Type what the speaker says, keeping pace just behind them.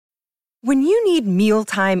When you need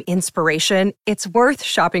mealtime inspiration, it's worth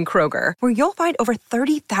shopping Kroger, where you'll find over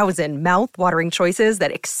 30,000 mouth-watering choices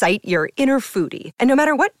that excite your inner foodie. And no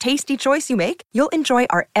matter what tasty choice you make, you'll enjoy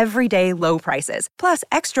our everyday low prices, plus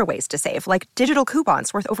extra ways to save, like digital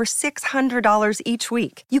coupons worth over $600 each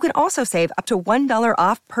week. You can also save up to $1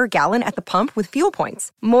 off per gallon at the pump with fuel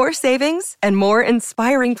points. More savings and more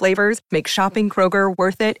inspiring flavors make shopping Kroger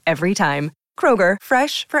worth it every time. Kroger,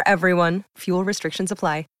 fresh for everyone. Fuel restrictions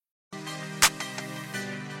apply.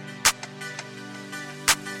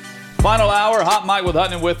 Final hour, Hot Mic with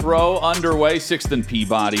Hutton and Withrow underway. 6th and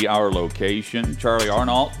Peabody, our location. Charlie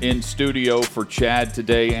Arnault in studio for Chad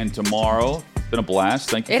today and tomorrow. It's been a blast.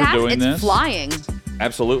 Thank you for doing this. It's flying.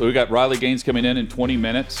 Absolutely. We got Riley Gaines coming in 20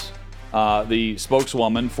 minutes, the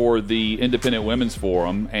spokeswoman for the Independent Women's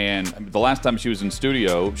Forum. And the last time she was in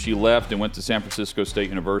studio, she left and went to San Francisco State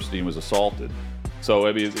University and was assaulted. So,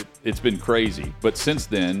 I mean, it's been crazy. But since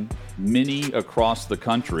then, many across the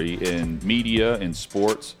country in media and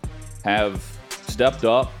sports have stepped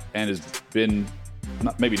up and has been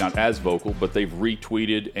maybe not as vocal, but they've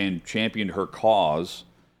retweeted and championed her cause,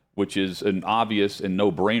 which is an obvious and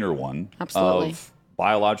no-brainer one. Absolutely. Of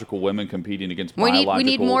biological women competing against biological women. We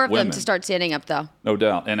need more of them to start standing up, though. No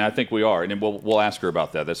doubt, and I think we are, and we'll ask her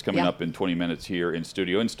about that. That's coming up in 20 minutes here in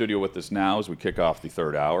studio. In studio with us now as we kick off the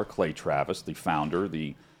third hour, Clay Travis, the founder,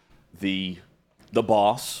 the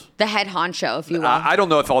boss. The head honcho, if you will. I don't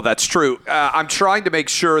know if all that's true. I'm trying to make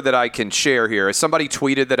sure that I can share here. Has somebody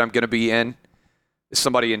tweeted that I'm going to be in? Is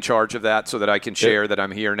somebody in charge of that so that I can share that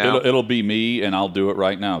I'm here now? It'll be me, and I'll do it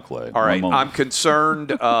right now, Clay. All right. I'm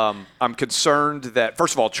concerned. I'm concerned that,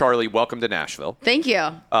 first of all, Charlie, welcome to Nashville. Thank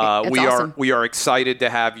you. Awesome. We are excited to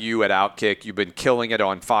have you at OutKick. You've been killing it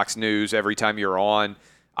on Fox News. Every time you're on,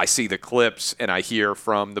 I see the clips, and I hear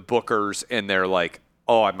from the bookers, and they're like,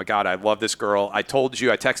 oh, my God, I love this girl. I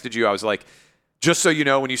texted you, I was like, just so you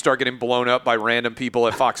know, when you start getting blown up by random people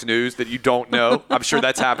at Fox News that you don't know, I'm sure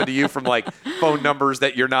that's happened to you from like phone numbers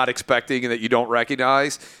that you're not expecting and that you don't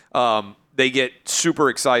recognize. They get super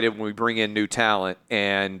excited when we bring in new talent.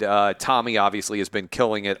 And Tommy obviously has been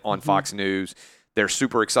killing it on Fox News. They're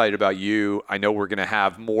super excited about you. I know we're going to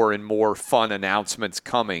have more and more fun announcements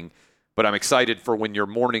coming, but I'm excited for when your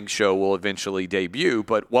morning show will eventually debut.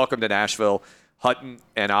 But welcome to Nashville. Hutton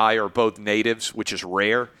and I are both natives, which is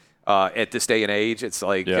rare at this day and age. It's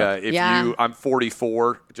like I'm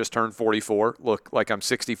 44, just turned 44. Look like I'm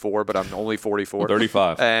 64, but I'm only 44.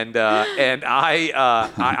 35. And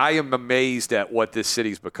I am amazed at what this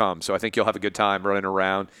city's become. So I think you'll have a good time running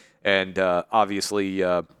around. And obviously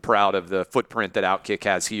proud of the footprint that OutKick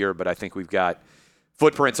has here. But I think we've got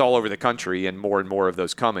footprints all over the country and more of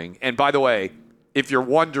those coming. And by the way, if you're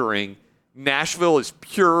wondering, Nashville is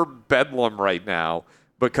pure bedlam right now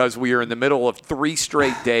because we are in the middle of 3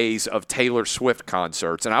 straight days of Taylor Swift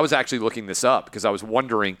concerts. And I was actually looking this up because I was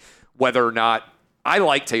wondering whether or not I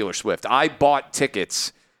like Taylor Swift. I bought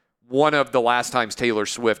tickets one of the last times Taylor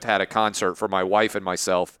Swift had a concert for my wife and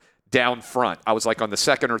myself down front. I was like on the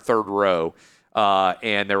second or third row,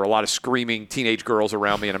 and there were a lot of screaming teenage girls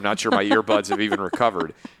around me, and I'm not sure my earbuds have even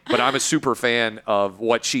recovered. But I'm a super fan of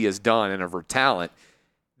what she has done and of her talent.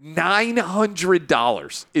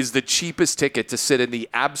 $900 is the cheapest ticket to sit in the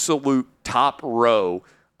absolute top row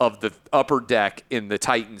of the upper deck in the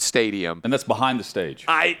Titan Stadium. And that's behind the stage.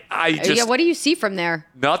 What do you see from there?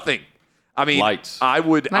 Nothing. I mean, lights. Might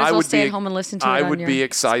as well stay at home and listen to it I on would your be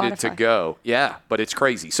excited Spotify. to go. Yeah, but it's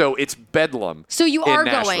crazy. So it's bedlam. So you are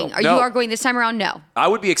Nashville. going. No. You are going this time around? No. I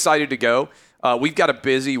would be excited to go. We've got a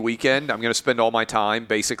busy weekend. I'm going to spend all my time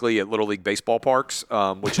basically at Little League baseball parks,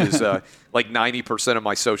 which is like 90% of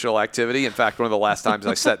my social activity. In fact, one of the last times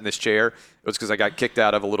I sat in this chair, it was because I got kicked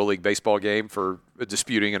out of a Little League baseball game for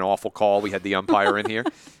disputing an awful call. We had the umpire in here.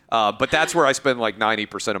 But that's where I spend like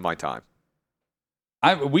 90% of my time.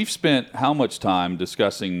 We've spent how much time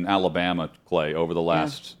discussing Alabama, Clay, over the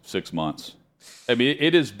last 6 months? I mean,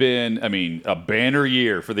 it has been, a banner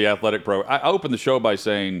year for the athletic program. I opened the show by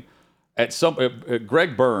saying,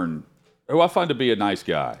 Greg Byrne, who I find to be a nice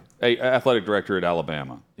guy, athletic director at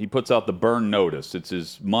Alabama, he puts out the Byrne Notice. It's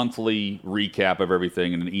his monthly recap of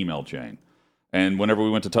everything in an email chain. And whenever we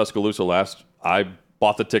went to Tuscaloosa last, I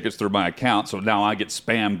bought the tickets through my account, so now I get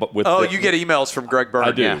spammed with. You get emails from Greg Byrne.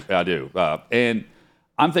 I do. And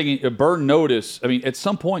I'm thinking, a Byrne Notice. I mean, at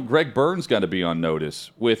some point, Greg Byrne's got to be on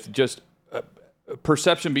notice with just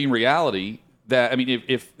perception being reality. That,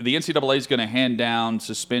 if the NCAA is going to hand down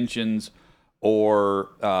suspensions or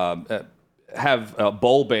have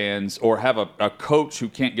bowl bans or have a coach who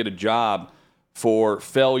can't get a job for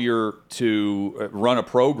failure to run a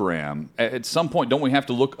program. At some point, don't we have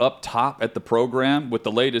to look up top at the program, with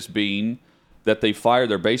the latest being that they fired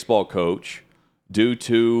their baseball coach due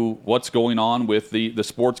to what's going on with the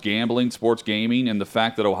sports gambling, sports gaming, and the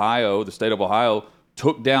fact that Ohio, the state of Ohio,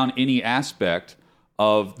 took down any aspect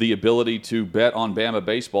of the ability to bet on Bama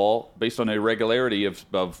baseball based on irregularity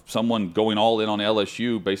of someone going all in on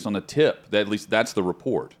LSU based on a tip. At least that's the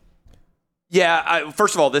report. Yeah,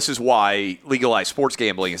 first of all, this is why legalized sports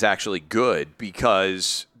gambling is actually good,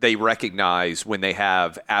 because they recognize when they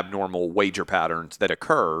have abnormal wager patterns that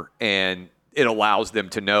occur, and it allows them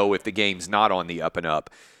to know if the game's not on the up and up.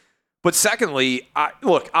 But secondly,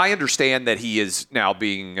 I understand that he is now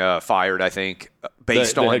being fired, I think,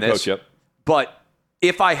 based on head this. Coach, yep. But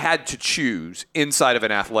if I had to choose inside of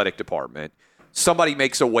an athletic department, somebody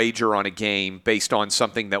makes a wager on a game based on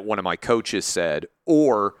something that one of my coaches said,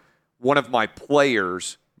 or one of my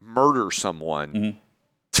players murders someone, mm-hmm.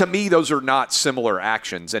 to me, those are not similar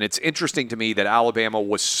actions. And it's interesting to me that Alabama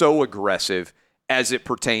was so aggressive as it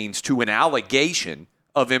pertains to an allegation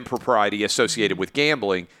of impropriety associated with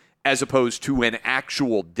gambling, as opposed to an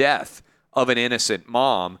actual death of an innocent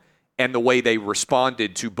mom, and the way they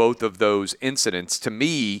responded to both of those incidents. To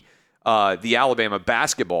me, the Alabama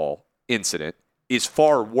basketball incident is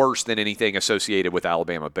far worse than anything associated with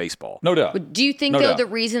Alabama baseball. No doubt. But do you think, the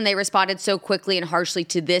reason they responded so quickly and harshly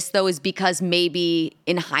to this, though, is because maybe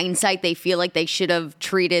in hindsight they feel like they should have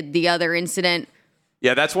treated the other incident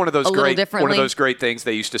Yeah, that's one of those great things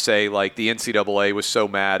they used to say, like the NCAA was so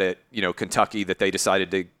mad at, Kentucky that they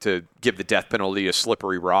decided to give the death penalty to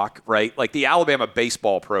Slippery Rock, right? Like the Alabama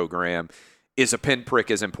baseball program is a pinprick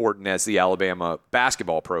as important as the Alabama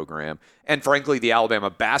basketball program. And frankly, the Alabama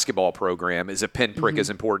basketball program is a pinprick as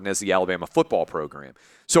important as the Alabama football program.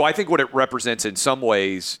 So I think what it represents in some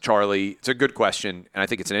ways, Charlie, it's a good question, and I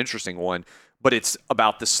think it's an interesting one, but it's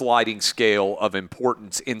about the sliding scale of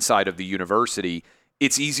importance inside of the university.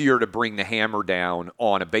 It's easier to bring the hammer down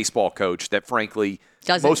on a baseball coach that, frankly,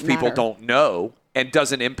 most people don't know and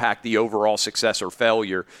doesn't impact the overall success or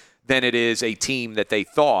failure than it is a team that they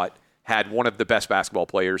thought had one of the best basketball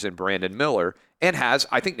players in Brandon Miller, and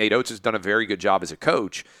I think Nate Oates has done a very good job as a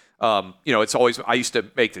coach. It's always, I used to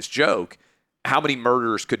make this joke, how many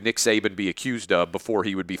murders could Nick Saban be accused of before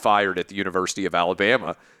he would be fired at the University of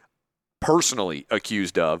Alabama? Personally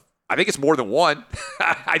accused of, I think it's more than one.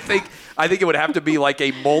 I think it would have to be like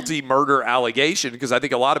a multi-murder allegation, because I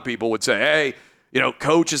think a lot of people would say, hey,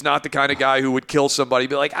 Coach is not the kind of guy who would kill somebody.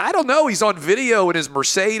 Be like, I don't know. He's on video in his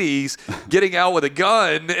Mercedes getting out with a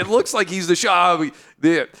gun. It looks like he's the shot.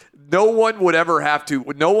 No one would have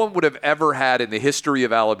ever had in the history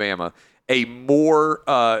of Alabama a more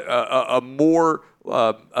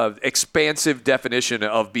expansive definition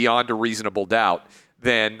of beyond a reasonable doubt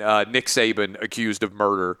than Nick Saban accused of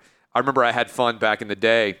murder. I remember I had fun back in the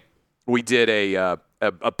day. We did a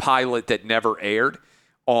pilot that never aired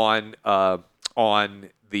on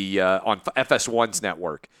FS1's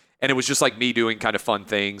network, and it was just like me doing kind of fun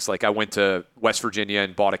things. Like I went to West Virginia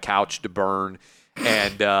and bought a couch to burn,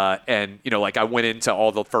 and I went into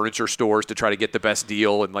all the furniture stores to try to get the best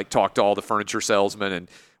deal, and like talked to all the furniture salesmen, and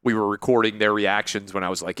we were recording their reactions when I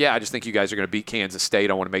was like, yeah, I just think you guys are going to beat Kansas State.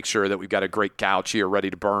 I want to make sure that we've got a great couch here ready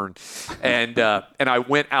to burn. And I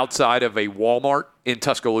went outside of a Walmart in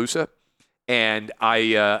Tuscaloosa, and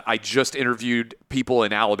I just interviewed people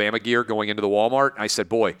in Alabama gear going into the Walmart. And I said,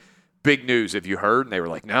 boy, big news. Have you heard? And they were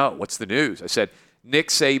like, no, what's the news? I said, Nick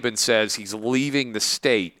Saban says he's leaving the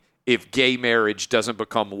state if gay marriage doesn't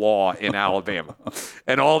become law in Alabama.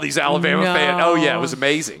 And all these Alabama fans, oh yeah, it was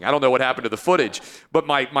amazing. I don't know what happened to the footage, but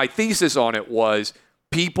my thesis on it was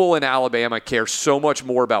people in Alabama care so much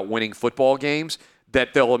more about winning football games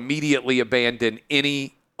that they'll immediately abandon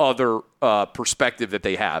any other perspective that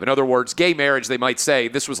they have. In other words, gay marriage, they might say,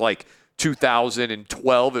 this was like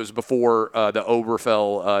 2012. It was before the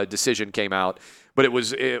Obergefell decision came out, but it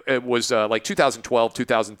was like 2012,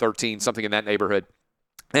 2013, something in that neighborhood.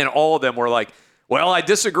 And all of them were like, well, I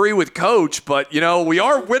disagree with Coach, but, we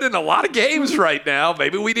are winning a lot of games right now.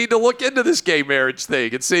 Maybe we need to look into this gay marriage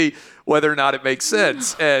thing and see whether or not it makes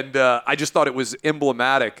sense. And I just thought it was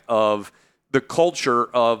emblematic of the culture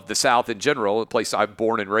of the South in general, a place I'm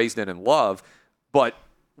born and raised in and love. But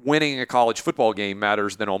winning a college football game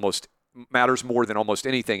matters more than almost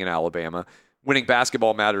anything in Alabama. Winning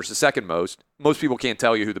basketball matters the second most. Most people can't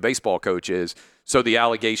tell you who the baseball coach is, so the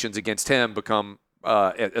allegations against him become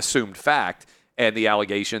assumed fact, and the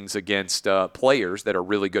allegations against players that are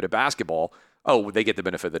really good at basketball Oh, they get the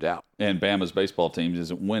benefit of the doubt. And Bama's baseball team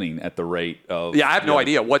isn't winning at the rate of. Yeah, I have no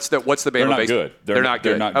idea. What's the Bama They're not baseball? good. They're not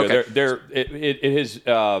good. They're not good.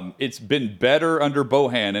 Okay. It's been better under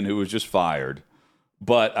Bohannon, who was just fired.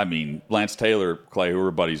 But I mean, Lance Taylor, Clay, who we're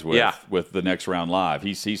buddies with the Next Round Live,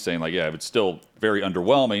 he's saying like, yeah, it's still very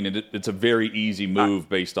underwhelming, and it's a very easy move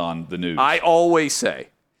based on the news. I always say,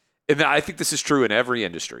 and I think this is true in every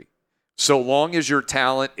industry, so long as your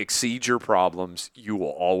talent exceeds your problems, you will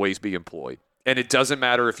always be employed. And it doesn't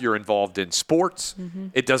matter if you're involved in sports. Mm-hmm.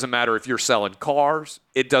 It doesn't matter if you're selling cars.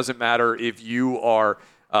 It doesn't matter if you are,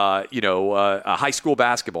 a high school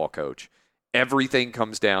basketball coach. Everything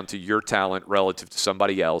comes down to your talent relative to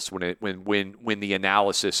somebody else when the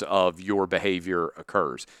analysis of your behavior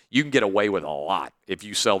occurs. You can get away with a lot if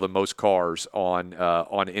you sell the most cars on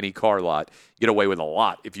any car lot. You get away with a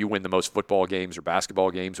lot if you win the most football games or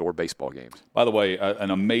basketball games or baseball games. By the way,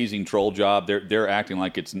 an amazing troll job. They're acting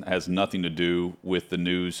like it has nothing to do with the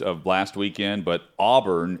news of last weekend, but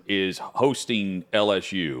Auburn is hosting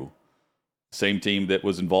LSU, same team that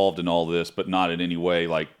was involved in all this, but not in any way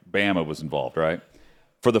like Bama was involved, right?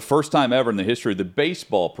 For the first time ever in the history of the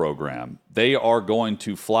baseball program, they are going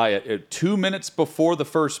to fly at 2 minutes before the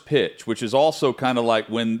first pitch, which is also kind of like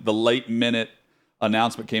when the late minute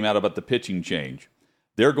announcement came out about the pitching change.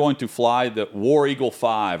 They're going to fly the War Eagle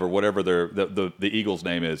 5 or whatever the Eagle's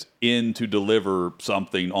name is in to deliver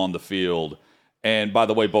something on the field. And by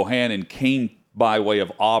the way, Bohannon came by way of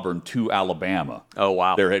Auburn to Alabama. Oh,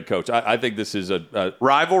 wow. Their head coach. I think this is a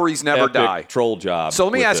rivalries never die. Troll job. So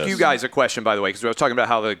let me ask you guys a question, by the way, because I was talking about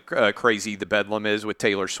how crazy the bedlam is with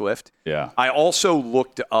Taylor Swift. Yeah. I also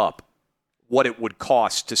looked up what it would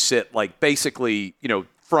cost to sit, like, basically,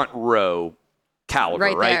 front row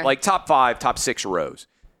caliber, right? Like top 5, top 6 rows.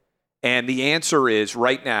 And the answer is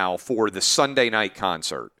right now for the Sunday night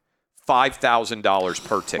concert, $5,000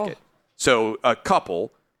 per ticket. Oh. So a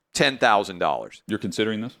couple, $10,000. You're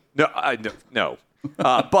considering this? No.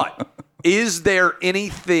 But is there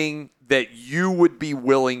anything that you would be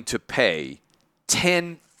willing to pay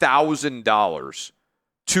 $10,000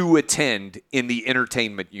 to attend in the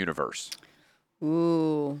entertainment universe?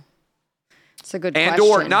 Ooh, it's a good question. And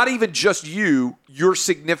or not even just you, your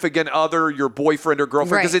significant other, your boyfriend or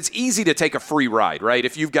girlfriend, because it's easy to take a free ride, right?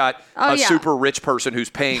 If you've got super rich person who's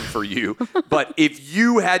paying for you. But if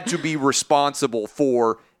you had to be responsible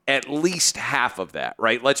for at least half of that,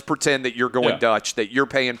 right? Let's pretend that you're going Dutch, that you're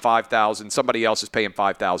paying $5,000, somebody else is paying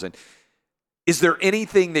 $5,000. Is there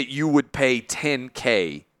anything that you would pay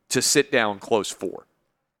 $10K to sit down close for?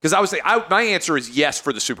 Because my answer is yes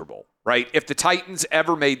for the Super Bowl, right? If the Titans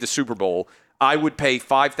ever made the Super Bowl, I would pay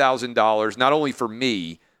 $5,000 not only for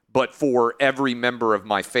me, but for every member of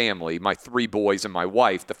my family, my 3 boys and my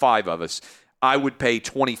wife, the 5 of us. I would pay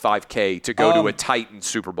 $25K to go to a Titans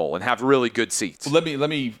Super Bowl and have really good seats. Let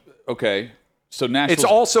me. Okay. So Nashville. It's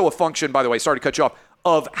also a function, by the way, sorry to cut you off,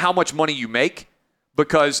 of how much money you make,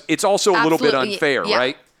 because it's also a little bit unfair,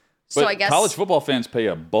 right? So I guess college football fans pay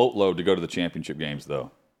a boatload to go to the championship games,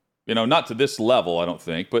 though. Not to this level, I don't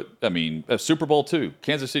think, but I mean, a Super Bowl too.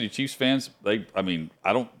 Kansas City Chiefs fans, I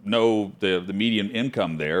don't know the median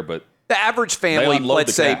income there, but the average family,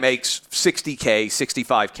 let's say, makes $60K,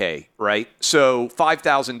 $65K, right? So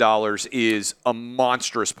 $5,000 is a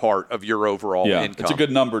monstrous part of your overall income. It's a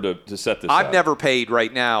good number to set this I've up. never paid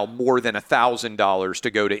right now more than $1,000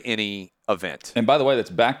 to go to any event. And by the way, that's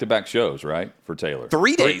back-to-back shows, right, for Taylor?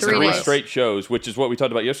 3 days. 3 days. Straight shows, which is what we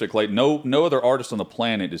talked about yesterday, Clay. No other artist on the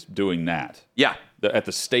planet is doing that. Yeah. At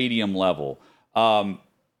the stadium level.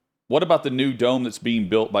 What about the new dome that's being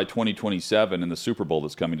built by 2027 and the Super Bowl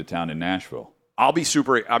that's coming to town in Nashville? I'll be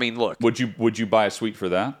look. Would you buy a suite for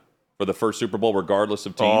that? For the first Super Bowl, regardless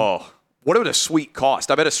of team? Oh, what would a suite cost?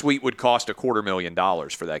 I bet a suite would cost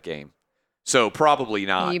 $250,000 for that game. So probably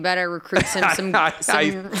not. You better recruit some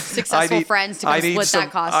successful friends to come split that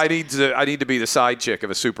cost. I need to be the side chick of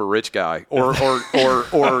a super rich guy or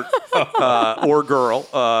girl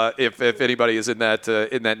if anybody is in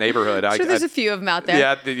that neighborhood. I'm sure there's a few of them out there.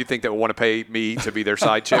 Yeah, do you think they would want to pay me to be their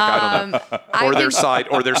side chick? I don't know. Or their side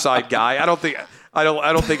guy. I don't think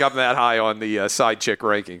I'm that high on the side chick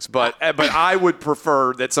rankings, but I would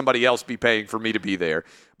prefer that somebody else be paying for me to be there.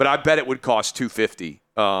 But I bet it would cost $250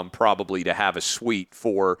 probably to have a suite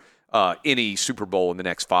for any Super Bowl in the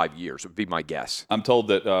next 5 years. Would be my guess. I'm told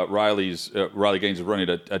that Riley Gaines is running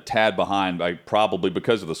a tad behind, probably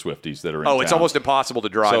because of the Swifties that are in town. It's almost impossible to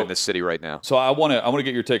drive in this city right now. So I want to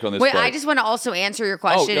get your take on this. Wait, I just want to also answer your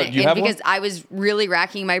question, because I was really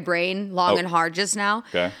racking my brain long and hard just now.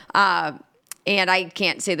 Okay. And I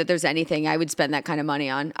can't say that there's anything I would spend that kind of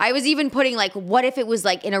money on. I was even putting like, what if it was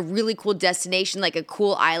like in a really cool destination, like a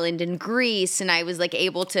cool island in Greece, and I was like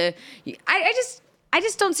able to. I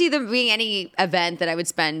just don't see there being any event that I would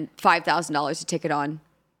spend $5,000 a ticket on.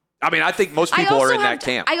 I mean, I think most people are in that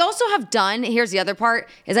camp. I also have done. Here's the other part: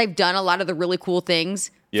 is I've done a lot of the really cool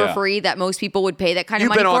things for free that most people would pay that kind of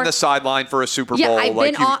money for. You've been on the sideline for a Super Bowl.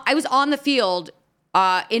 Yeah, I was on the field.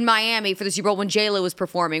 In Miami for the Super Bowl when J-Lo was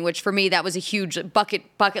performing, which for me, that was a huge bucket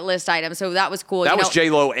list item. So that was cool. That was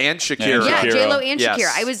J-Lo and Shakira. Yeah, J-Lo and Yes.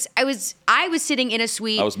 Shakira. I was sitting in a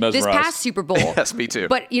suite this mesmerized. past Super Bowl. Yes, me too.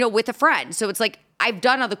 But, with a friend. So it's like, I've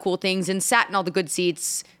done all the cool things and sat in all the good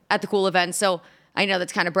seats at the cool events. So I know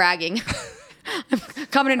that's kind of bragging. I'm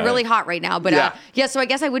coming in really hot right now. But so I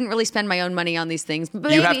guess I wouldn't really spend my own money on these things.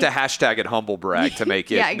 But you have to hashtag it humble brag to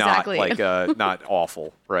make it exactly. not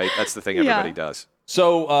awful, right? That's the thing everybody does.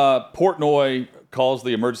 So Portnoy calls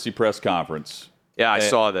the emergency press conference. Yeah, I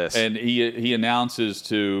saw this. And he announces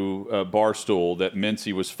to Barstool that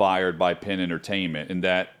Mincy was fired by Penn Entertainment, and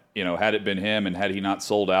that, had it been him and had he not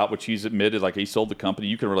sold out, which he's admitted, like he sold the company.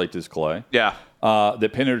 You can relate to this, Clay. Yeah.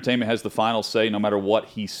 That Penn Entertainment has the final say no matter what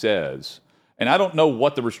he says. And I don't know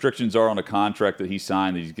what the restrictions are on a contract that he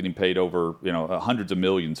signed that he's getting paid over, hundreds of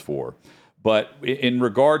millions for. But in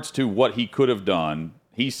regards to what he could have done,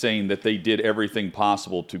 he's saying that they did everything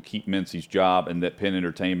possible to keep Mincy's job, and that Penn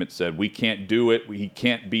Entertainment said, we can't do it. He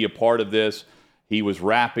can't be a part of this. He was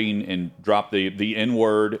rapping and dropped the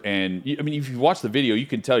N-word. And, I mean, if you watch the video, you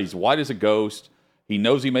can tell he's white as a ghost. He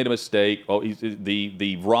knows he made a mistake. Oh, he's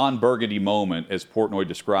the Ron Burgundy moment, as Portnoy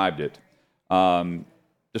described it,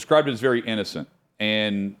 as very innocent.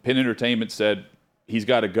 And Penn Entertainment said he's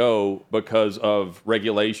got to go because of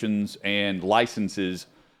regulations and licenses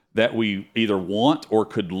that we either want or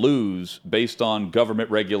could lose based on government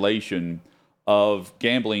regulation of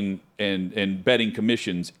gambling and betting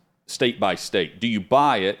commissions state by state. Do you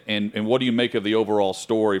buy it? And what do you make of the overall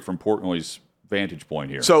story from Portnoy's vantage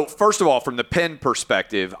point here? So, first of all, from the Penn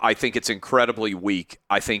perspective, I think it's incredibly weak.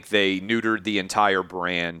 I think they neutered the entire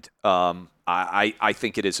brand. I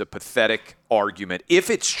think it is a pathetic argument. If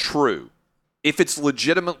it's true, if it's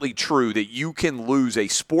legitimately true that you can lose a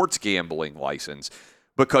sports gambling license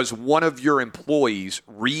because one of your employees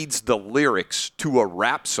reads the lyrics to a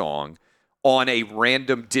rap song on a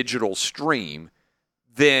random digital stream,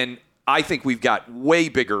 then I think we've got way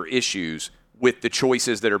bigger issues with the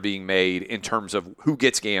choices that are being made in terms of who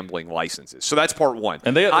gets gambling licenses. So that's part one.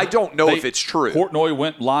 And I don't know if it's true. Portnoy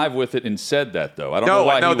went live with it and said that, though. I don't know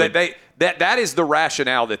why. No, that is the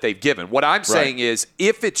rationale that they've given. What I'm saying is,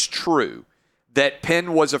 if it's true that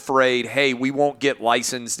Penn was afraid, hey, we won't get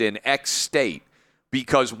licensed in X state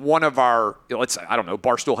because one of our,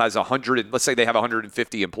 Barstool has 100, let's say they have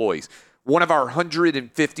 150 employees. One of our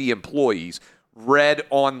 150 employees read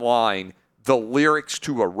online the lyrics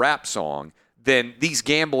to a rap song, then these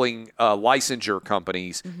gambling licensure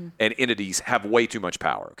companies and entities have way too much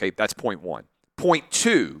power. Okay, that's point one. Point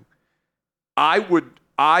two, I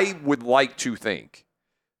would like to think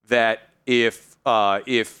that if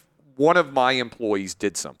one of my employees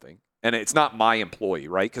did something, and it's not my employee,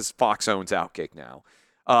 right? Because Fox owns OutKick now.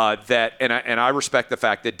 And I respect the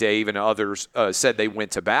fact that Dave and others said they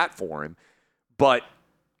went to bat for him, but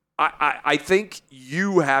I think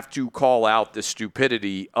you have to call out the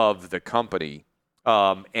stupidity of the company,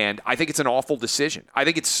 and I think it's an awful decision. I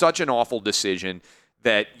think it's such an awful decision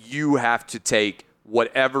that you have to take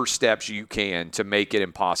whatever steps you can to make it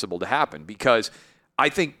impossible to happen, because I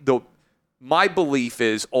think my belief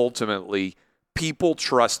is ultimately people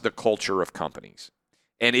trust the culture of companies.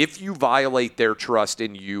 And if you violate their trust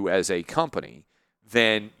in you as a company,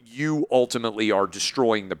 then you ultimately are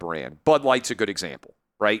destroying the brand. Bud Light's a good example,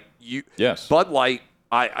 right? Yes. Bud Light,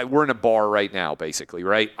 we're in a bar right now, basically,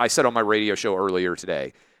 right? I said on my radio show earlier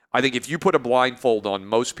today, I think if you put a blindfold on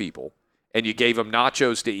most people and you gave them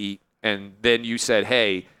nachos to eat, and then you said,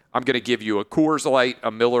 hey, I'm going to give you a Coors Light, a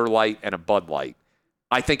Miller Light, and a Bud Light,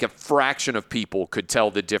 I think a fraction of people could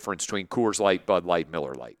tell the difference between Coors Light, Bud Light,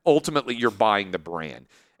 Miller Light. Ultimately, you're buying the brand.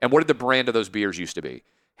 And what did the brand of those beers used to be?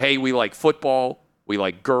 Hey, we like football, we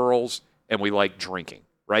like girls, and we like drinking,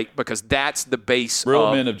 right? Because that's the base.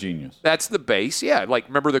 Real men of genius. That's the base, yeah. Like,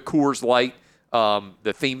 remember the Coors Light,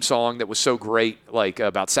 the theme song that was so great, like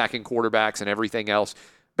about sacking quarterbacks and everything else?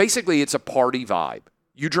 Basically, it's a party vibe.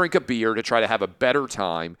 You drink a beer to try to have a better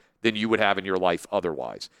time than you would have in your life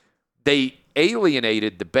otherwise. They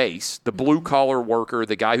alienated the base, the blue-collar worker,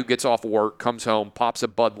 the guy who gets off work, comes home, pops a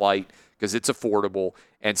Bud Light because it's affordable,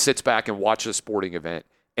 and sits back and watches a sporting event,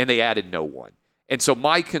 and they added no one. And so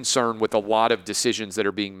my concern with a lot of decisions that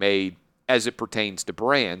are being made as it pertains to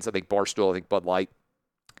brands, I think Barstool, I think Bud Light,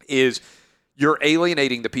 is you're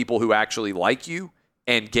alienating the people who actually like you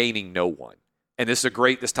and gaining no one. And this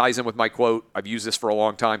ties in with my quote. I've used this for a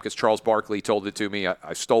long time because Charles Barkley told it to me.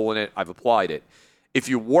 I've stolen it. I've applied it. If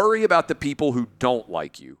you worry about the people who don't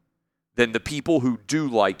like you, then the people who do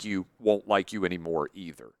like you won't like you anymore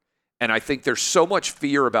either. And I think there's so much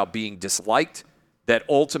fear about being disliked that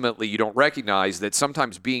ultimately you don't recognize that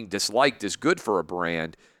sometimes being disliked is good for a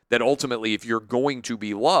brand, that ultimately if you're going to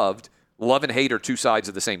be loved, love and hate are two sides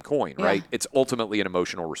of the same coin, right? It's ultimately an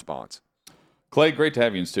emotional response. Clay, great to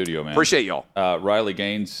have you in studio, man. Appreciate y'all. Riley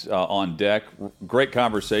Gaines on deck. Great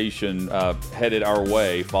conversation headed our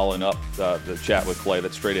way following up the chat with Clay.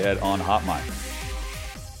 That's straight ahead on Hot Mic.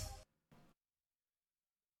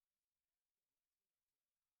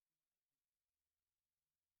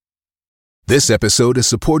 This episode is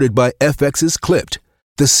supported by FX's Clipped,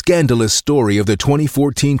 the scandalous story of the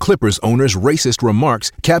 2014 Clippers owner's racist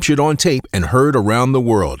remarks captured on tape and heard around the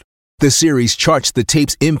world. The series charts the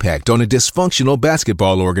tape's impact on a dysfunctional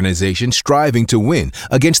basketball organization striving to win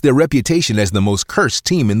against their reputation as the most cursed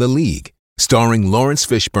team in the league. Starring Lawrence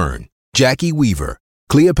Fishburne, Jackie Weaver,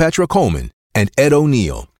 Cleopatra Coleman, and Ed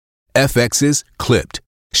O'Neill. FX's Clipped,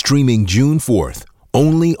 streaming June 4th,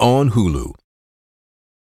 only on Hulu.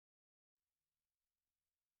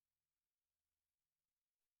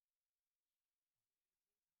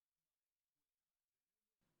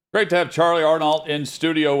 Great to have Charlie Arnault in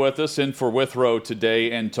studio with us, in for Withrow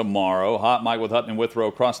today and tomorrow. Hot Mic with Hutton and Withrow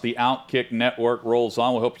across the OutKick network rolls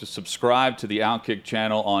on. We hope you subscribe to the OutKick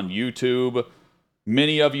channel on YouTube.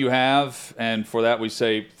 Many of you have, and for that we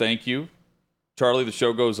say thank you. Charlie, the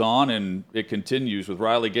show goes on, and it continues with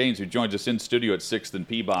Riley Gaines, who joins us in studio at 6th and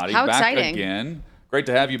Peabody. How back exciting. again. Great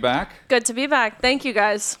to have you back. Good to be back. Thank you,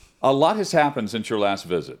 guys. A lot has happened since your last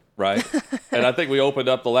visit, right? And I think we opened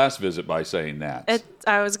up the last visit by saying that.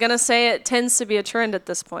 I was going to say it tends to be a trend at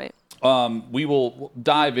this point. We will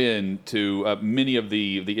dive into many of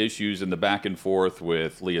the issues and the back and forth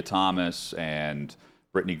with Leah Thomas and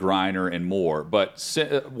Brittany Griner and more. But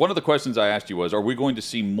one of the questions I asked you was, are we going to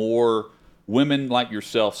see more women like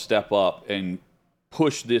yourself step up and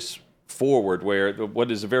push this forward, where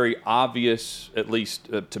what is a very obvious, at least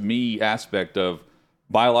to me, aspect of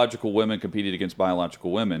biological women competing against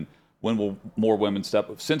biological women? When will more women step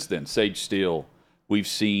up? Since then, Sage Steele, we've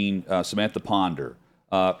seen Samantha Ponder,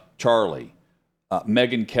 Charlie,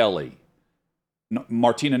 Megyn Kelly,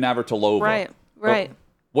 Martina Navratilova. Right.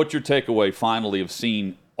 What's your takeaway, finally, of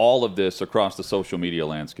seeing all of this across the social media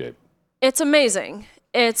landscape? It's amazing.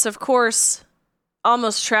 It's, of course,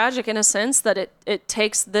 almost tragic in a sense that it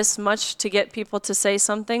takes this much to get people to say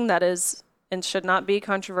something that is and should not be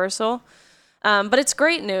controversial. But it's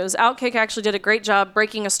great news. OutKick actually did a great job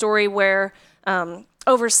breaking a story where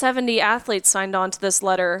over 70 athletes signed on to this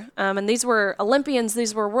letter. And these were Olympians,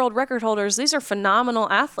 these were world record holders, these are phenomenal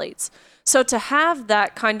athletes. So to have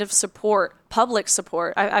that kind of support, public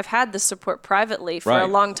support, I've had this support privately for a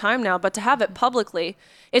long time now, but to have it publicly,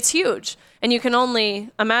 it's huge. And you can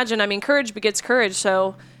only imagine, courage begets courage.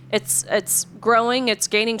 So it's growing, it's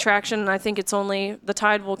gaining traction, and I think the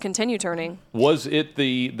tide will continue turning. Was it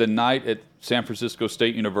the night at San Francisco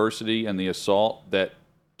State University and the assault that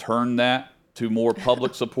turned that to more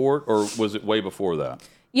public support, or was it way before that?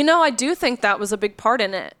 I do think that was a big part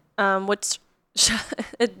in it, which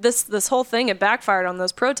this whole thing, it backfired on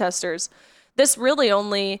those protesters. This really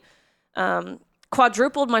only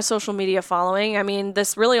quadrupled my social media following.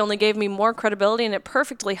 This really only gave me more credibility, and it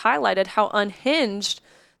perfectly highlighted how unhinged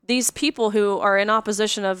these people who are in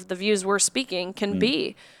opposition of the views we're speaking can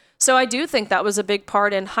be. So I do think that was a big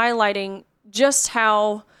part in highlighting just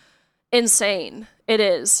how insane it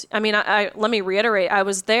is. Let me reiterate, I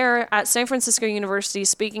was there at San Francisco University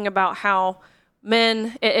speaking about how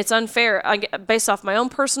it's unfair, based off my own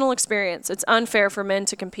personal experience, it's unfair for men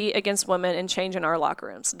to compete against women and change in our locker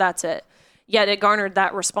rooms. That's it. Yet it garnered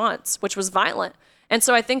that response, which was violent. And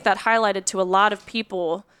so I think that highlighted to a lot of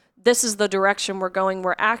people, this is the direction we're going.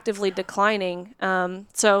 We're actively declining.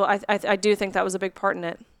 So I do think that was a big part in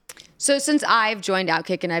it. So since I've joined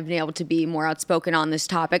OutKick and I've been able to be more outspoken on this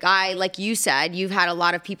topic, like you said, you've had a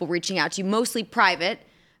lot of people reaching out to you, mostly private,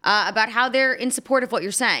 about how they're in support of what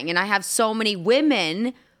you're saying. And I have so many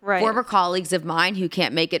women former colleagues of mine who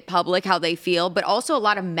can't make it public how they feel, but also a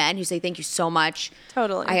lot of men who say, thank you so much.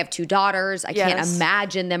 Totally. I have 2 daughters. I can't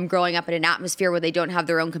imagine them growing up in an atmosphere where they don't have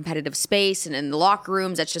their own competitive space. And in the locker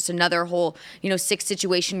rooms, that's just another whole, sick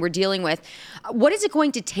situation we're dealing with. What is it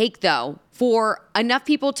going to take, though, for enough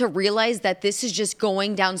people to realize that this is just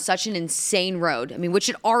going down such an insane road? I mean, which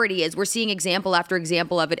it already is. We're seeing example after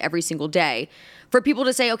example of it every single day. For people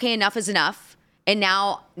to say, okay, enough is enough. And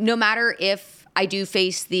now, no matter if I do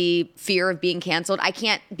face the fear of being canceled, I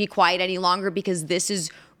can't be quiet any longer because this is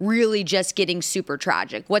really just getting super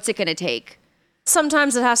tragic. What's it going to take?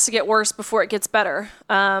 Sometimes it has to get worse before it gets better.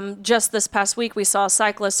 Just this past week, we saw a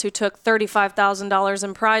cyclist who took $35,000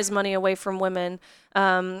 in prize money away from women.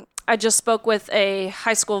 I just spoke with a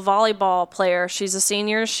high school volleyball player. She's a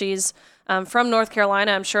senior. She's from North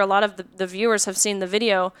Carolina. I'm sure a lot of the viewers have seen the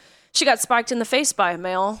video. She got spiked in the face by a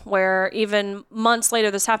male, where even months later,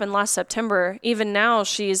 this happened last September, even now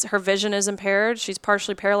her vision is impaired. She's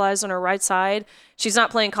partially paralyzed on her right side. She's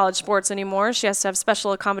not playing college sports anymore. She has to have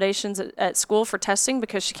special accommodations at school for testing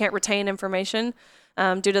because she can't retain information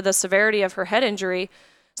due to the severity of her head injury.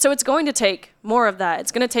 So it's going to take more of that.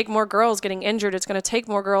 It's going to take more girls getting injured. It's going to take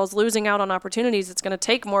more girls losing out on opportunities. It's going to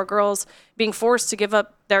take more girls being forced to give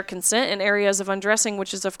up their consent in areas of undressing,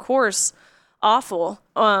 which is, of course, awful.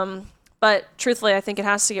 But truthfully, I think it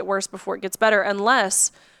has to get worse before it gets better,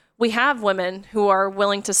 unless we have women who are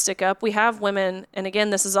willing to stick up. We have women, and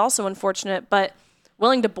again, this is also unfortunate, but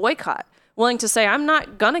willing to boycott, willing to say, I'm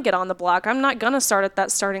not going to get on the block. I'm not going to start at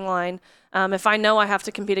that starting line if I know I have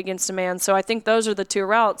to compete against a man. So I think those are the 2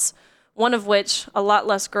 routes, one of which a lot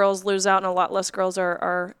less girls lose out and a lot less girls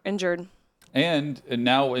are injured. And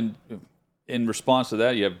now in response to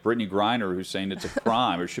that, you have Brittany Griner who's saying it's a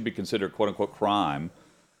crime or should be considered quote unquote crime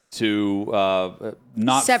to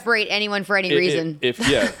not separate anyone for any reason. If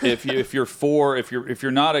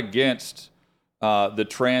you're not against the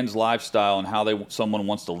trans lifestyle and how someone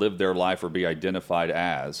wants to live their life or be identified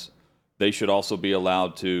as, they should also be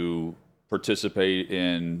allowed to participate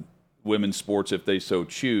in women's sports if they so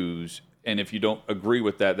choose. And if you don't agree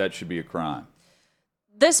with that, that should be a crime.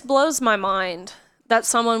 This blows my mind that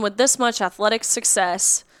someone with this much athletic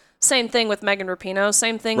success, same thing with Megan Rapinoe,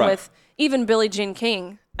 same thing with even Billie Jean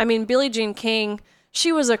King. I mean, Billie Jean King,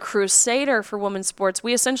 she was a crusader for women's sports.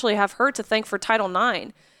 We essentially have her to thank for Title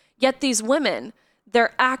IX. Yet these women,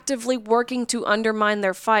 they're actively working to undermine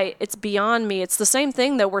their fight. It's beyond me. It's the same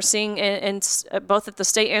thing that we're seeing in both at the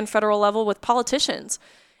state and federal level with politicians.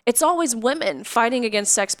 It's always women fighting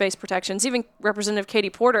against sex-based protections. Even Representative Katie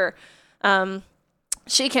Porter,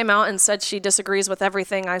 she came out and said she disagrees with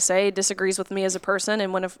everything I say, disagrees with me as a person.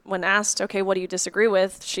 And when asked, okay, what do you disagree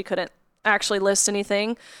with? She couldn't actually list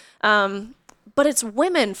anything. But it's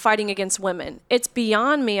women fighting against women. It's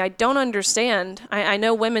beyond me. I don't understand. I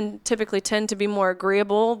know women typically tend to be more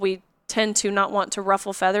agreeable. We tend to not want to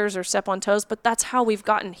ruffle feathers or step on toes, but that's how we've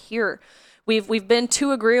gotten here. We've been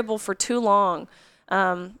too agreeable for too long.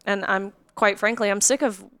 And I'm quite frankly, I'm sick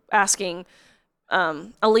of asking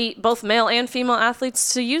elite, both male and female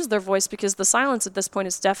athletes to use their voice because the silence at this point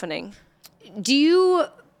is deafening.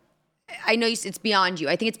 I know it's beyond you.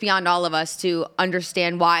 I think it's beyond all of us to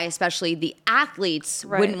understand why, especially the athletes,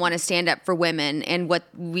 wouldn't want to stand up for women and what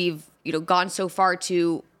we've, gone so far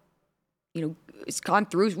to, we've gone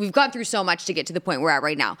through so much to get to the point we're at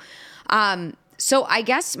right now. So I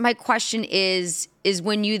guess my question is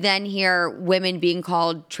when you then hear women being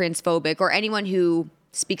called transphobic or anyone who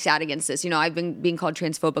speaks out against this. I've been being called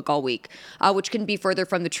transphobic all week, which can be further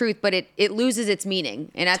from the truth, but it loses its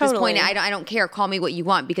meaning. And at this point, I don't care. Call me what you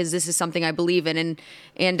want because this is something I believe in.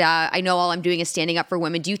 And I know all I'm doing is standing up for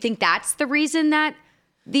women. Do you think that's the reason that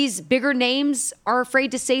these bigger names are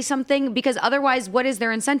afraid to say something? Because otherwise, what is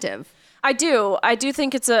their incentive? I do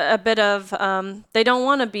think it's a bit of, they don't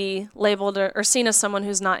want to be labeled or seen as someone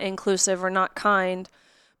who's not inclusive or not kind,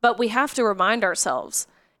 but we have to remind ourselves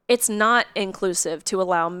it's not inclusive to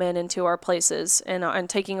allow men into our places and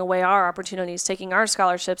taking away our opportunities, taking our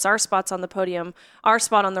scholarships, our spots on the podium, our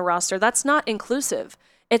spot on the roster. That's not inclusive.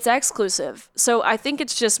 It's exclusive. So I think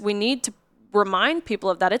it's just we need to remind people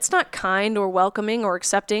of that. It's not kind or welcoming or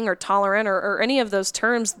accepting or tolerant or any of those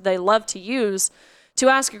terms they love to use to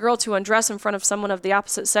ask a girl to undress in front of someone of the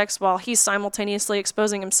opposite sex while he's simultaneously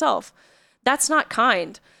exposing himself. That's not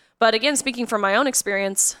kind. But again, speaking from my own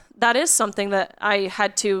experience, that is something that I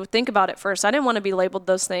had to think about at first. I didn't want to be labeled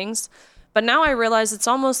those things. But now I realize it's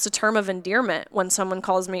almost a term of endearment when someone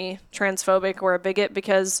calls me transphobic or a bigot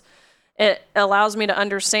because it allows me to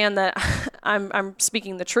understand that I'm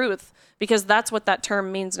speaking the truth because that's what that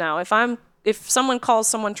term means now. If someone calls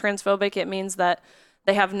someone transphobic, it means that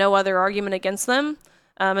they have no other argument against them.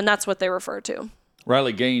 And that's what they refer to.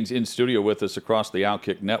 Riley Gaines in studio with us across the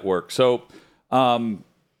OutKick network. So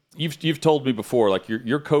you've told me before, like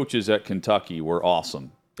your coaches at Kentucky were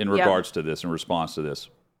awesome in regards to this, in response to this.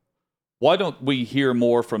 Why don't we hear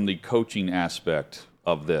more from the coaching aspect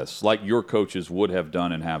of this, like your coaches would have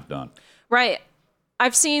done and have done? Right.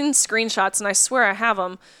 I've seen screenshots, and I swear I have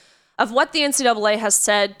them, of what the NCAA has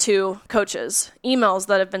said to coaches, emails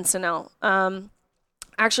that have been sent out. I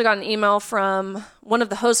actually got an email from one of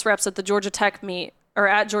the host reps at the Georgia Tech meet, or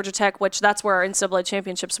at Georgia Tech, which that's where our NCAA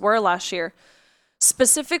championships were last year,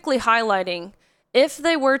 specifically highlighting if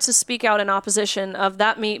they were to speak out in opposition of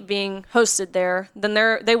that meet being hosted there, then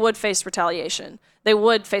they would face retaliation. They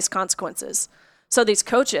would face consequences. So these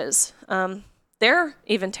coaches, they're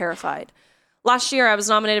even terrified. Last year, I was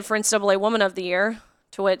nominated for NCAA Woman of the Year,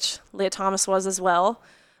 to which Leah Thomas was as well.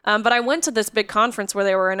 But I went to this big conference where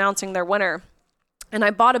they were announcing their winner. And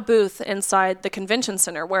I bought a booth inside the convention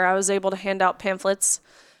center where I was able to hand out pamphlets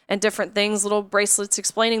and different things, little bracelets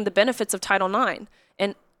explaining the benefits of Title IX.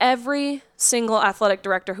 And every single athletic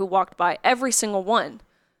director who walked by, every single one,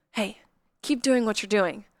 hey, keep doing what you're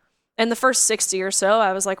doing. And the first 60 or so,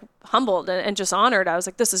 I was like humbled and just honored. I was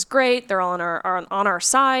like, this is great. They're all on our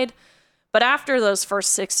side. But after those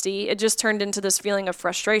first 60, it just turned into this feeling of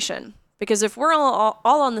frustration. Because if we're all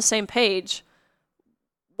on the same page,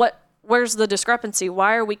 where's the discrepancy?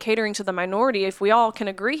 Why are we catering to the minority if we all can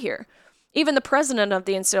agree here? Even the president of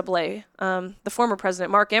the NCAA, the former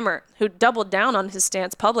president, Mark Emmert, who doubled down on his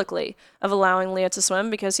stance publicly of allowing Leah to swim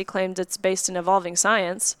because he claimed it's based in evolving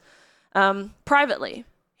science, privately,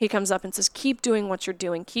 he comes up and says, keep doing what you're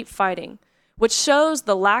doing, keep fighting, which shows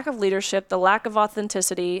the lack of leadership, the lack of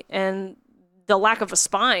authenticity, and the lack of a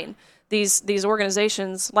spine. These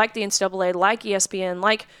organizations like the NCAA, like ESPN,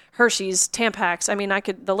 like Hershey's, Tampax, I mean,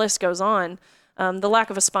 the list goes on, the lack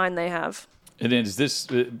of a spine they have. And then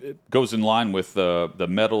it goes in line with the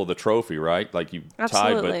medal, the trophy, right? Like you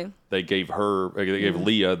Absolutely. tied, but they gave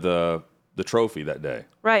Leah the trophy that day.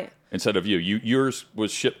 Right. Instead of you. Yours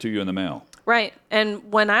was shipped to you in the mail. Right.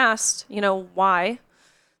 And when asked, why,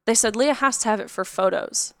 they said Leah has to have it for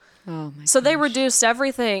photos. Oh my So gosh. they reduced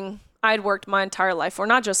everything I'd worked my entire life for,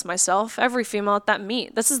 not just myself, every female at that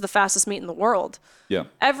meet. This is the fastest meet in the world. Yeah.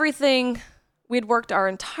 Everything we'd worked our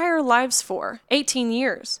entire lives for, 18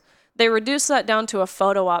 years. They reduced that down to a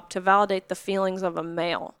photo op to validate the feelings of a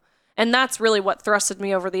male. And that's really what thrusted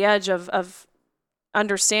me over the edge of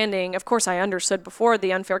understanding. Of course, I understood before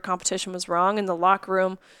the unfair competition was wrong and the locker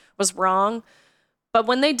room was wrong. But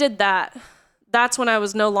when they did that, that's when I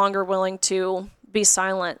was no longer willing to be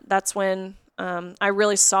silent. That's when I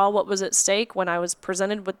really saw what was at stake when I was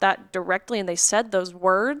presented with that directly and they said those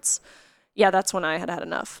words. Yeah, that's when I had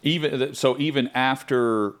enough. Even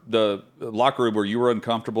after the locker room where you were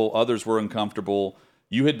uncomfortable, others were uncomfortable,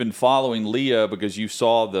 you had been following Leah because you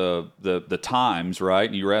saw the times, right?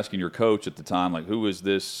 And you were asking your coach at the time, like, who is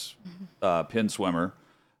this pin swimmer?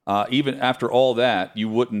 Even after all that, you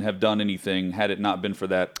wouldn't have done anything had it not been for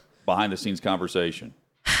that behind-the-scenes conversation.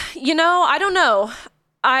 I don't know.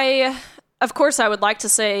 Of course, I would like to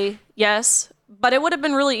say yes, but it would have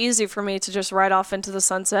been really easy for me to just ride off into the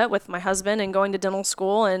sunset with my husband and going to dental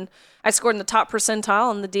school. And I scored in the top percentile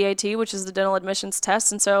on the DAT, which is the dental admissions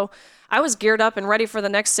test. And so I was geared up and ready for the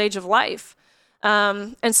next stage of life.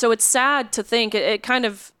 And so it's sad to think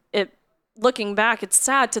looking back, it's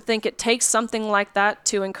sad to think it takes something like that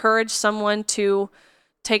to encourage someone to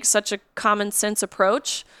take such a common sense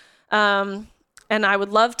approach. And I would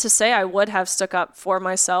love to say I would have stuck up for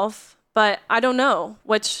myself, but I don't know,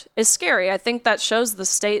 which is scary. I think that shows the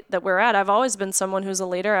state that we're at. I've always been someone who's a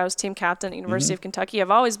leader. I was team captain at University of Kentucky.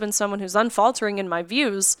 I've always been someone who's unfaltering in my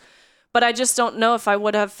views, but I just don't know if I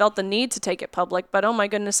would have felt the need to take it public. But oh my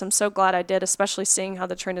goodness, I'm so glad I did, especially seeing how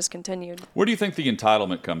the trend has continued. Where do you think the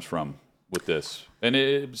entitlement comes from with this? And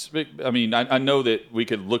I know that we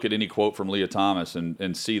could look at any quote from Leah Thomas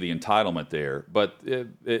and see the entitlement there, but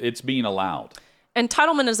it's being allowed.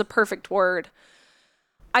 Entitlement is a perfect word.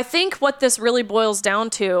 I think what this really boils down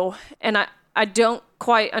to, and I don't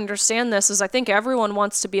quite understand this, is I think everyone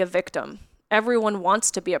wants to be a victim. Everyone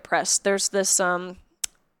wants to be oppressed. There's this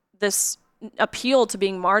this appeal to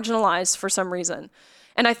being marginalized for some reason.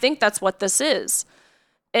 And I think that's what this is.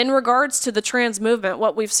 In regards to the trans movement,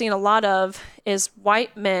 what we've seen a lot of is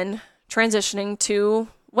white men transitioning to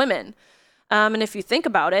women. And if you think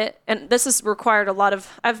about it, and this has required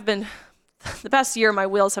the past year, my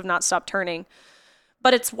wheels have not stopped turning.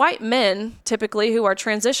 But it's white men, typically, who are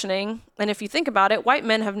transitioning. And if you think about it, white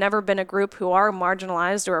men have never been a group who are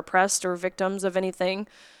marginalized or oppressed or victims of anything.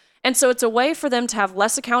 And so it's a way for them to have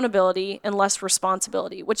less accountability and less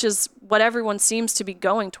responsibility, which is what everyone seems to be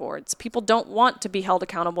going towards. People don't want to be held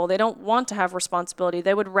accountable. They don't want to have responsibility.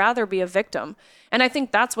 They would rather be a victim. And I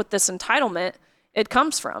think that's what this entitlement, it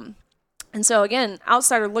comes from. And so again,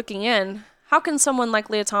 outsider looking in, how can someone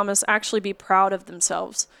like Leah Thomas actually be proud of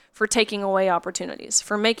themselves for taking away opportunities,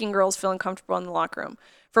 for making girls feel uncomfortable in the locker room,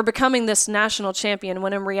 for becoming this national champion,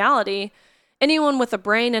 when in reality, anyone with a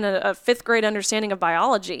brain and a fifth grade understanding of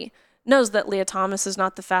biology knows that Leah Thomas is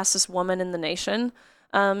not the fastest woman in the nation,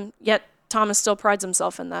 yet Thomas still prides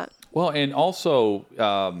himself in that. Well, and also,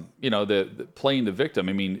 the playing the victim.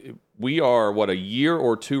 I mean, we are, a year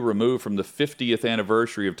or two removed from the 50th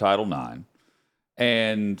anniversary of Title IX,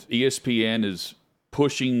 and ESPN is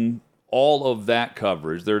pushing all of that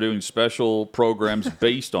coverage. They're doing special programs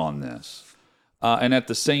based on this. And at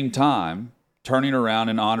the same time, turning around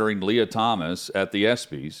and honoring Leah Thomas at the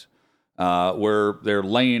ESPYs, where they're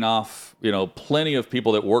laying off, plenty of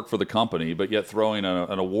people that work for the company, but yet throwing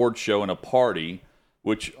an award show and a party,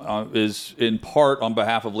 which is in part on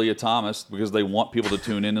behalf of Leah Thomas because they want people to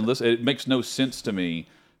tune in and listen. It makes no sense to me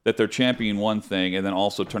that they're championing one thing and then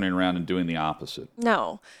also turning around and doing the opposite.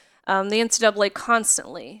 No. The NCAA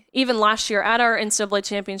constantly, even last year at our NCAA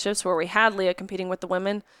championships where we had Leah competing with the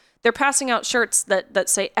women, they're passing out shirts that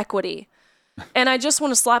say equity. And I just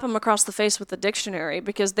want to slap them across the face with the dictionary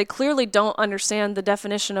because they clearly don't understand the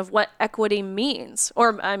definition of what equity means.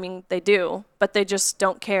 Or, I mean, they do, but they just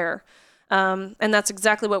don't care. And that's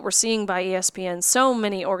exactly what we're seeing by ESPN. So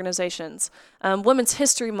many organizations. Women's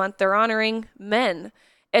History Month, they're honoring men.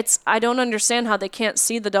 I don't understand how they can't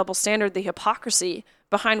see the double standard, the hypocrisy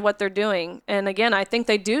behind what they're doing. And again, I think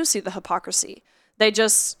they do see the hypocrisy. They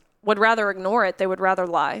just would rather ignore it. They would rather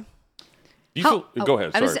lie. Go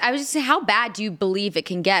ahead. Sorry. I was just saying, how bad do you believe it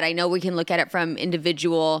can get? I know we can look at it from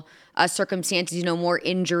individual circumstances, more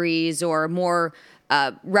injuries or more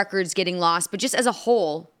records getting lost. But just as a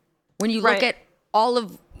whole, when you look at all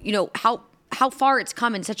of, how far it's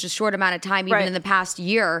come in such a short amount of time, even in the past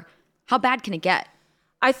year, how bad can it get?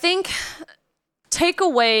 I think take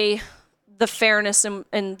away the fairness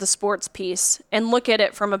in the sports piece and look at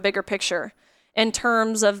it from a bigger picture in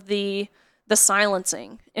terms of the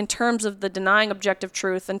silencing, in terms of the denying objective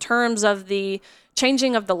truth, in terms of the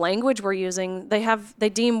changing of the language we're using. They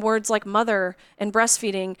deem words like mother and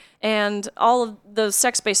breastfeeding and all of the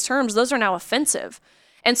sex-based terms, those are now offensive.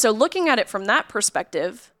 And so looking at it from that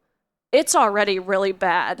perspective, it's already really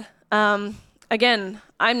bad. Again,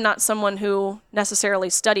 I'm not someone who necessarily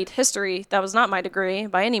studied history. That was not my degree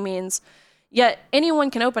by any means. Yet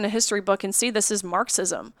anyone can open a history book and see this is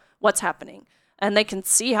Marxism, what's happening. And they can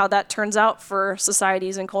see how that turns out for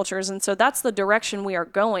societies and cultures. And so that's the direction we are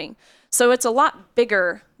going. So it's a lot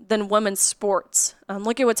bigger than women's sports.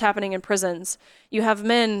 Look at what's happening in prisons. You have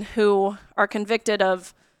men who are convicted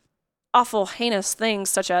of awful, heinous things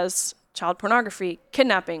such as child pornography,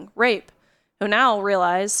 kidnapping, rape, who now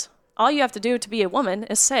realize all you have to do to be a woman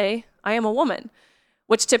is say, I am a woman,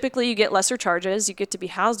 which typically you get lesser charges. You get to be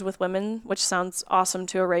housed with women, which sounds awesome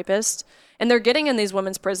to a rapist. And they're getting in these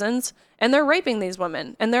women's prisons, and they're raping these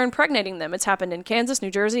women, and they're impregnating them. It's happened in Kansas, New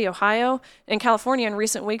Jersey, Ohio, and California in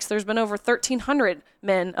recent weeks. There's been over 1,300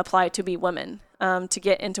 men apply to be women to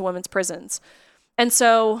get into women's prisons. And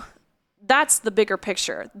so that's the bigger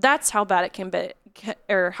picture. That's how bad it can be,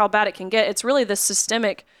 or how bad it can get. It's really the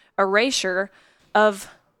systemic erasure of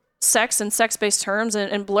sex and sex-based terms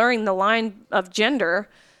and blurring the line of gender.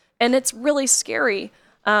 And it's really scary.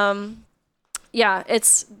 There's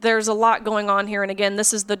a lot going on here. And again,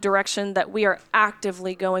 this is the direction that we are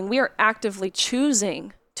actively going. We are actively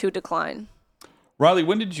choosing to decline. Riley,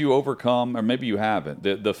 when did you overcome, or maybe you haven't,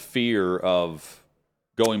 the fear of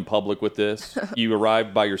going public with this? You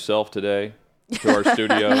arrived by yourself today to our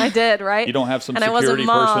studio. I did, right? You don't have some security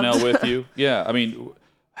personnel with you? Yeah, I mean,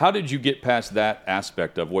 how did you get past that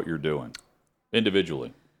aspect of what you're doing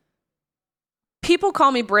individually? People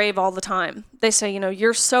call me brave all the time. They say,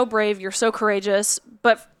 you're so brave, you're so courageous,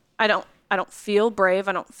 but I don't feel brave.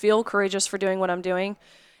 I don't feel courageous for doing what I'm doing.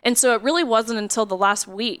 And so it really wasn't until the last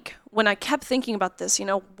week when I kept thinking about this,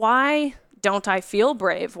 why don't I feel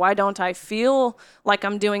brave? Why don't I feel like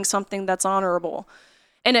I'm doing something that's honorable?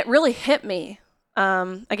 And it really hit me.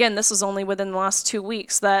 Again, this was only within the last 2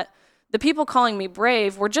 weeks that the people calling me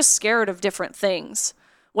brave were just scared of different things.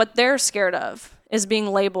 What they're scared of is being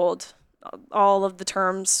labeled all of the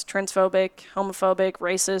terms, transphobic, homophobic,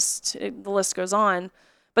 racist, the list goes on.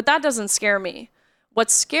 But that doesn't scare me.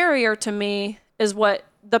 What's scarier to me is what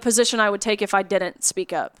the position I would take if I didn't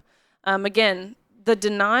speak up. Again, the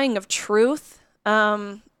denying of truth,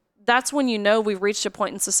 that's when we've reached a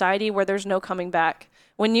point in society where there's no coming back.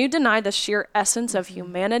 When you deny the sheer essence of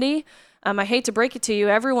humanity, I hate to break it to you,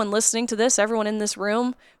 everyone listening to this, everyone in this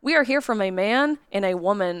room, we are here from a man and a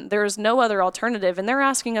woman. There is no other alternative. And they're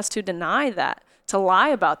asking us to deny that, to lie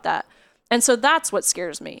about that. And so that's what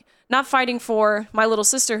scares me. Not fighting for my little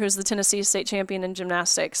sister, who's the Tennessee state champion in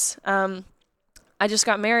gymnastics. I just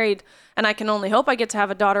got married, and I can only hope I get to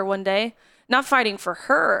have a daughter one day. Not fighting for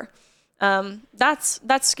her. That's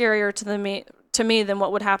scarier to me than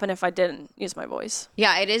what would happen if I didn't use my voice.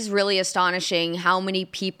 Yeah, it is really astonishing how many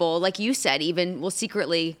people, like you said, even will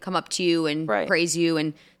secretly come up to you and praise you.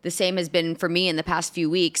 And the same has been for me in the past few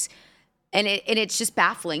weeks. And it's just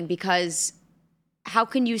baffling, because how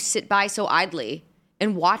can you sit by so idly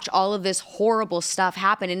and watch all of this horrible stuff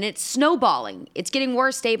happen? And it's snowballing. It's getting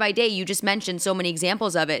worse day by day. You just mentioned so many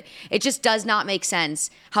examples of it. It just does not make sense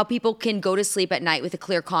how people can go to sleep at night with a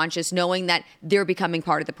clear conscience, knowing that they're becoming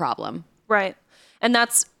part of the problem. Right. And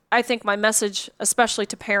that's, I think, my message, especially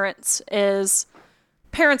to parents, is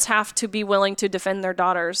parents have to be willing to defend their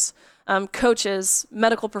daughters. Coaches,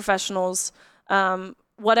 medical professionals,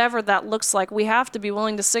 whatever that looks like, we have to be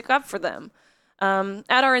willing to stick up for them.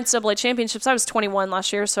 At our NCAA championships, I was 21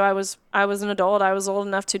 last year, so I was an adult. I was old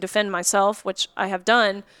enough to defend myself, which I have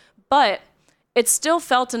done. But it still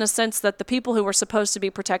felt, in a sense, that the people who were supposed to be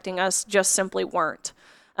protecting us just simply weren't.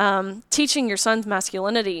 Teaching your son's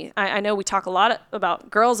masculinity. I know we talk a lot about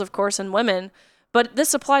girls, of course, and women, but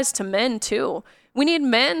this applies to men too. We need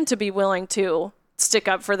men to be willing to stick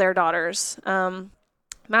up for their daughters.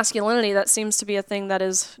 Masculinity, that seems to be a thing that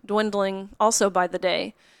is dwindling also by the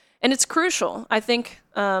day. And it's crucial. I think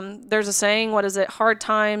there's a saying, what is it? Hard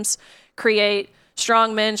times create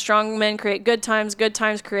strong men create good times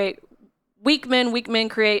create weak men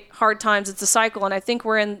create hard times. It's a cycle, and I think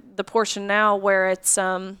we're in the portion now where it's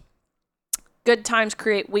good times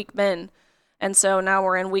create weak men. And so now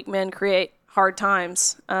we're in weak men create hard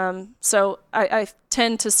times. So I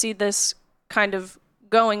tend to see this kind of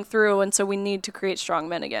going through, and so we need to create strong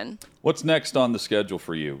men again. What's next on the schedule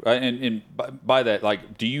for you? And by that, like,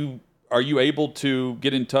 are you able to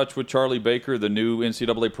get in touch with Charlie Baker, the new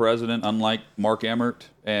NCAA president, unlike Mark Emmert,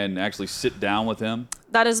 and actually sit down with him?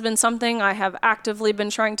 That has been something I have actively been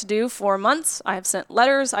trying to do for months. I have sent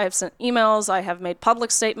letters, I have sent emails, I have made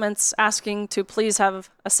public statements asking to please have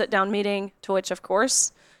a sit-down meeting, to which, of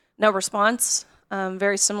course, no response.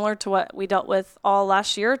 Very similar to what we dealt with all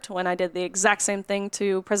last year, to when I did the exact same thing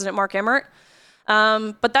to President Mark Emmert.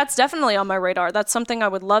 But that's definitely on my radar. That's something I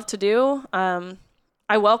would love to do.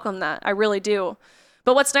 I welcome that. I really do.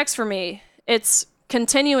 But what's next for me? It's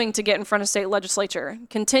continuing to get in front of state legislature,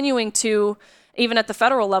 continuing to, even at the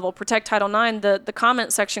federal level, protect Title IX. The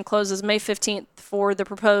comment section closes May 15th for the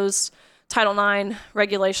proposed Title IX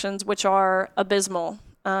regulations, which are abysmal.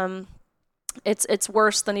 It's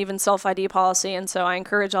worse than even self-ID policy, and so I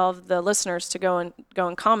encourage all of the listeners to go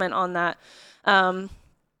and comment on that.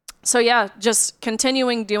 So yeah, just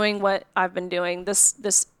continuing doing what I've been doing.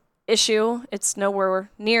 This issue, it's nowhere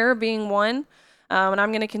near being won, and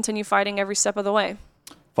I'm going to continue fighting every step of the way.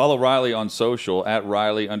 Follow Riley on social at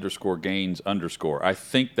Riley_Gaines_. I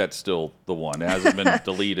think that's still the one. It hasn't been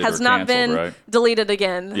deleted Has or not canceled, been right? Deleted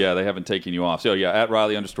again. Yeah, they haven't taken you off. So yeah, at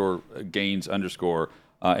Riley_Gaines_.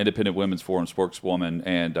 Independent Women's Forum spokeswoman,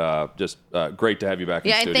 and just great to have you back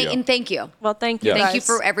in studio. And thank you. Well, thank you. Thank guys. you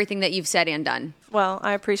for everything that you've said and done. Well,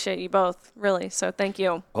 I appreciate you both, really. So thank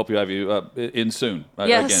you. Hope you have you in soon. Yes,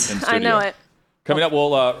 again, in studio. I know it. Coming up,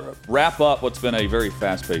 we'll wrap up what's been a very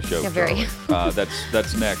fast-paced show. Yeah, very.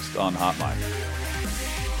 That's next on Hot Mic.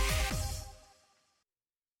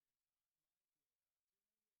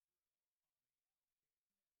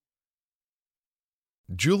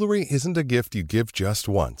 Jewelry isn't a gift you give just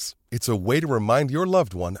once. It's a way to remind your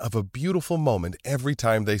loved one of a beautiful moment every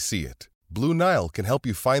time they see it. Blue Nile can help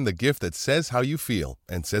you find the gift that says how you feel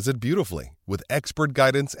and says it beautifully, with expert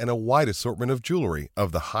guidance and a wide assortment of jewelry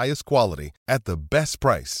of the highest quality at the best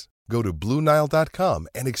price. Go to BlueNile.com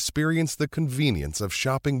and experience the convenience of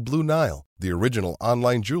shopping Blue Nile, the original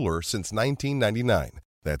online jeweler since 1999.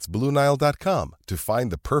 That's BlueNile.com to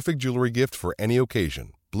find the perfect jewelry gift for any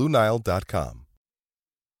occasion. BlueNile.com.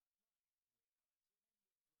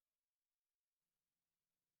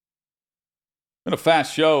 Been a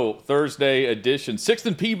fast show, Thursday edition. 6th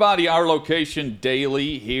and Peabody, our location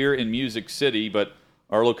daily here in Music City, but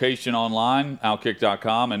our location online,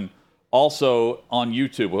 OutKick.com, and also on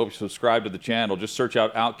YouTube. We hope you subscribe to the channel. Just search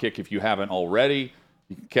out OutKick if you haven't already.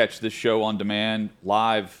 You can catch this show on demand,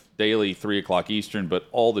 live, daily, 3 o'clock Eastern, but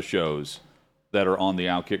all the shows that are on the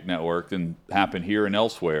OutKick network and happen here and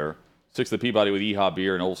elsewhere. 6th and Peabody with EHA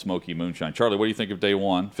Beer and Old Smoky Moonshine. Charlie, what do you think of day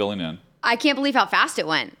one, filling in? I can't believe how fast it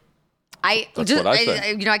went. I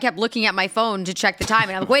kept looking at my phone to check the time,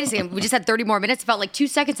 and I'm like, wait a second, we just had 30 more minutes. It felt like 2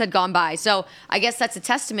 seconds had gone by. So I guess that's a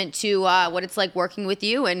testament to what it's like working with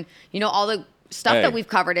you, and all the stuff that we've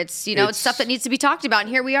covered. It's it's stuff that needs to be talked about, and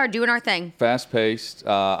here we are doing our thing. Fast-paced.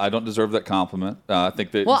 I don't deserve that compliment. I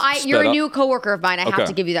think that. Well, you're a new coworker of mine. I have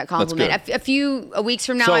to give you that compliment. A few weeks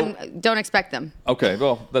from now, I don't expect them. Okay,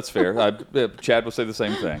 well, that's fair. Chad will say the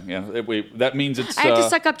same thing. That means it's. I have to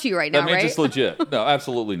suck up to you right now, right? That means it's legit. No,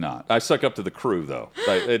 absolutely not. I suck up to the crew, though.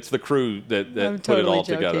 It's the crew that put it all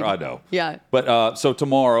together. I know. Yeah. But so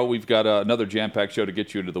tomorrow we've got another jam-packed show to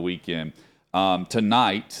get you into the weekend.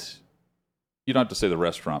 Tonight. You don't have to say the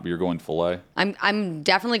restaurant, but you're going filet. I'm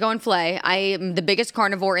definitely going filet. I am the biggest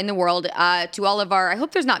carnivore in the world. To all of I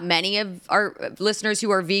hope there's not many of our listeners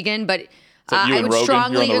who are vegan, but I would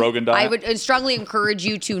strongly, you're on the Rogan diet? I would strongly encourage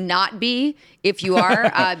you to not be if you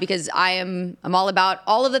are, because I'm all about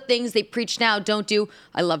all of the things they preach now. Don't do.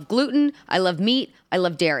 I love gluten. I love meat. I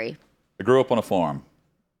love dairy. I grew up on a farm,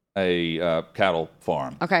 a cattle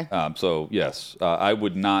farm. Okay. So yes, I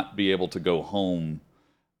would not be able to go home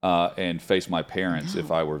and face my parents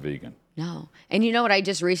if I were vegan. No. And you know what I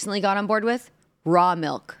just recently got on board with? Raw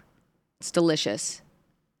milk. It's delicious.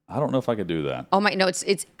 I don't know if I could do that. Oh my, no,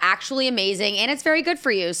 it's actually amazing, and it's very good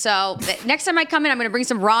for you. So next time I come in, I'm going to bring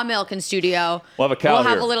some raw milk in studio. We'll have a cow here. We'll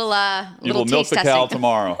have a little you will milk the cow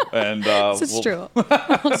tomorrow. And this is true.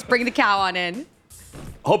 We'll just bring the cow on in.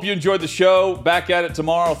 Hope you enjoyed the show. Back at it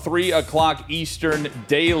tomorrow, 3 o'clock Eastern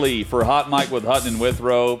daily for Hot Mike with Hutton and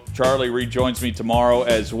Withrow. Charlie rejoins me tomorrow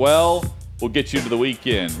as well. We'll get you to the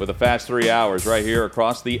weekend with a fast 3 hours right here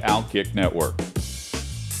across the OutKick Network.